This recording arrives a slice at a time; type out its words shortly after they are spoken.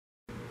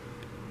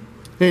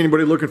Hey,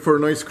 anybody looking for a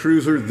nice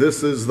cruiser?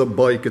 This is the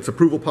bike. It's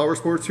Approval Power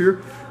Sports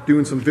here,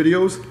 doing some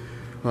videos.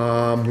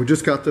 We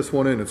just got this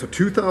one in. It's a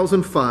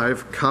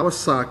 2005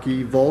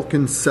 Kawasaki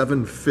Vulcan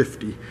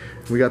 750.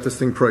 We got this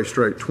thing priced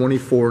right,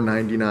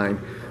 $24.99.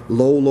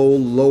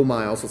 Low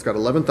miles. It's got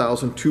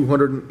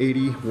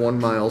 11,281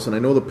 miles, and I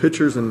know the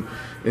pictures and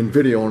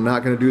video are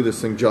not going to do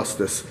this thing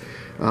justice.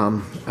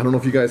 I don't know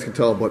if you guys can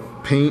tell,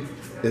 but paint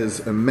is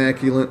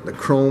immaculate. The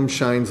chrome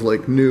shines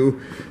like new.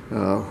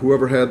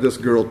 Whoever had this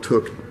girl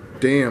took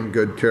damn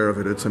good care of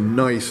it. It's a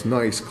nice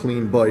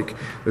clean bike.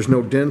 There's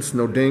no dents,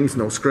 no dings,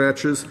 no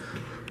scratches.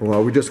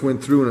 Well, we just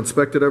went through and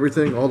inspected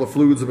everything. All the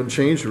fluids have been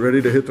changed, ready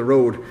to hit the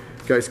road. You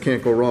guys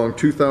can't go wrong.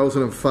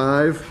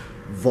 2005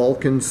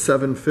 Vulcan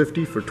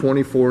 750 for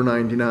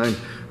 $24.99.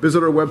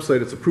 Visit our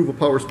website. It's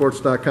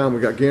approvalpowersports.com.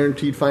 We got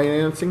guaranteed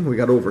financing. We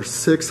got over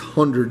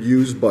 600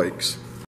 used bikes.